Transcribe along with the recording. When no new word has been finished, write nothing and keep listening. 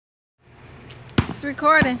It's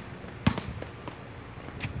recording.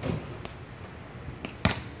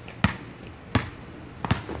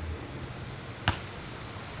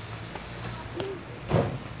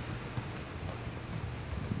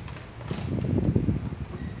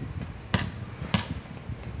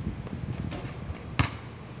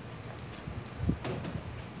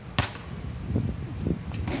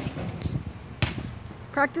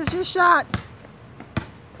 Practice your shots.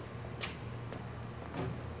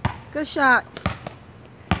 Good shot.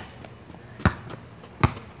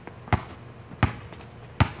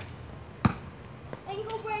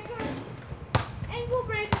 Ankle breaker. Ankle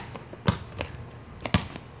breaker.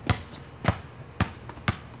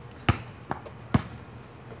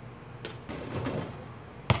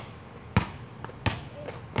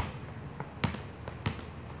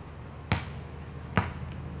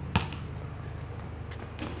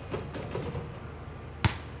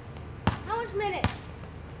 How much minutes?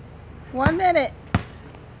 1 minute.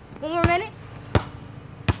 1 more minute?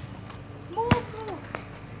 More.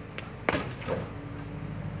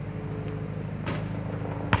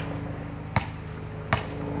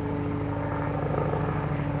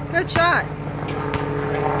 Good shot.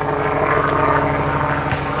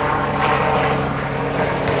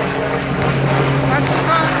 Watch the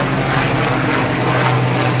car.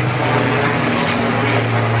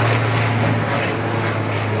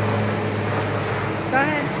 Go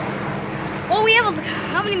ahead. Oh, we have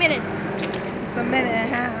how many minutes? It's a minute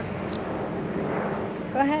and a half.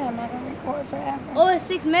 Go ahead. I'm not going to record forever. Oh, it's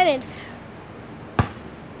 6 minutes.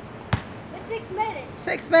 It's 6 minutes.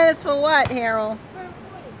 6 minutes for what, Harold? For recording.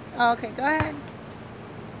 Oh, okay, go ahead.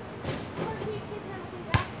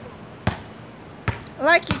 I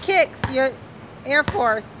like your kicks, your Air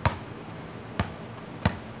Force.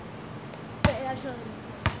 Wait, I'll show them.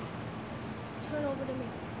 Turn over to me.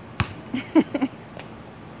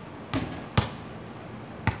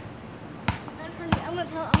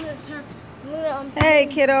 Hey,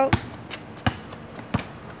 kiddo. Do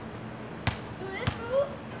this move.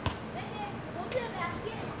 Right there. Go to the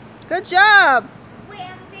basket. Good job. Wait, I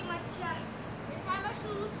have to take my shot. Then tie my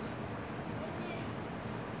shoes. And then,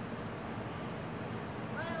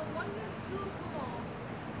 when your shoes come off,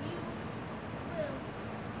 you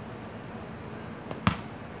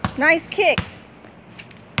will. Nice kicks.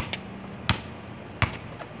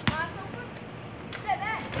 Step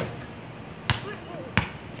back. Good move.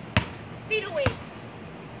 Feet away.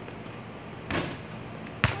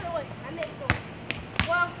 Feet away. I made so.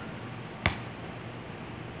 Well,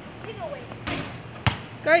 feet away.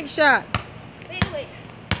 Great shot. Feet away.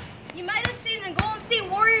 You might have seen the Golden State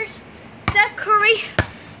Warriors, Steph Curry,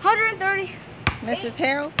 130. Mrs.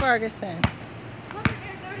 Harold Ferguson.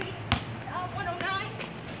 130, 109.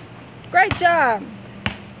 Great job.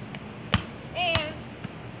 And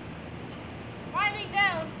climbing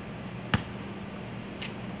down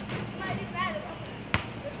might be bad.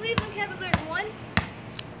 The Cleveland Cavaliers won.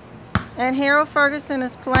 And Harold Ferguson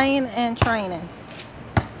is playing and training.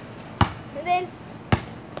 And then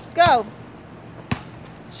Go.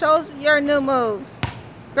 Shows your new moves.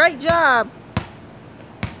 Great job.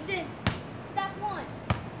 then step one.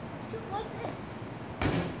 Shoot like this.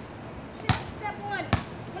 Step one.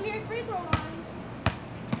 When you're free throw line,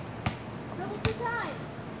 double 2 times.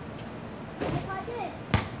 If I did.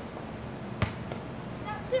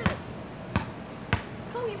 Step two.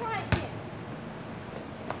 Kobe Bryant kick.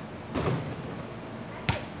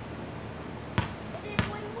 That's it. And then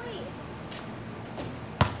when wait.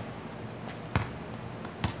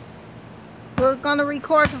 We're going to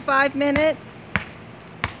record for 5 minutes.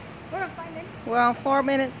 We're on 5 minutes. We're on 4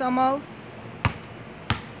 minutes almost.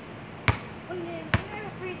 When you're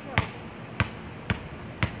a free throw,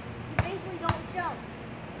 you basically don't jump.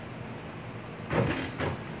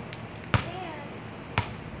 And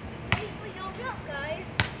basically don't jump, guys.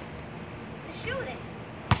 To shoot it.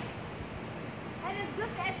 And it's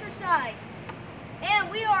good exercise. And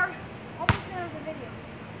we are almost done with the video.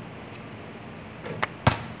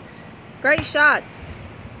 Great shots.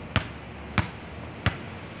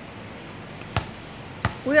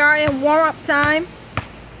 We are in warm-up time,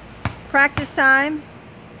 practice time,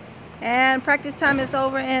 and practice time is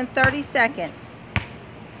over in 30 seconds.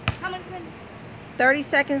 How many minutes? 30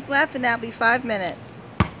 seconds left, and that'll be 5 minutes.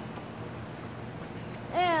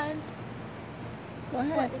 And Go what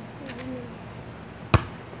ahead. is good? But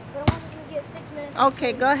I want to get 6 minutes.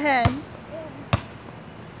 Okay, go ahead.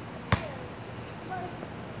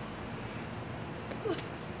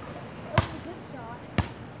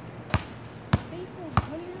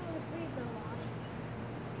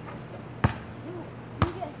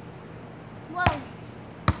 Well,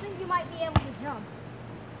 I think you might be able to jump.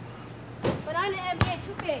 But not in NBA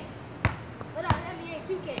 2K. But on NBA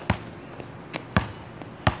 2K.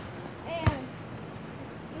 And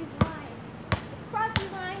these lines. Cross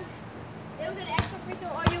these lines, you'll get an extra free throw,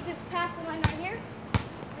 or you'll just pass the line right here.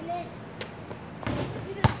 And then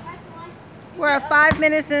you just pass the line. We're at 5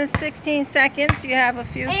 minutes and 16 seconds. You have a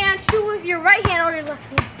few. And shoot with your right hand or your left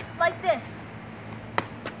hand. Like this.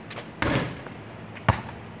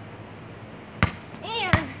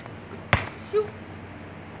 And shoot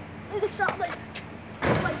with a shot like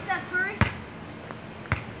Steph Curry.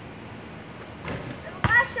 And the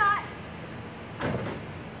last shot.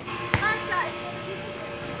 Last shot.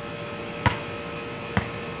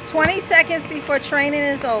 20 seconds before training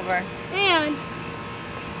is over. And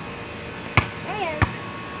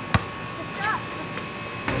the shot.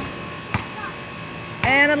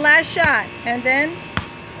 And a last shot. And then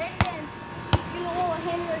And then you will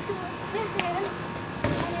hand your shoe with this hand.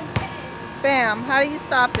 And then bang. bam. How do you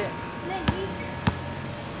stop it? And then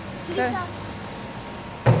you Good. stop.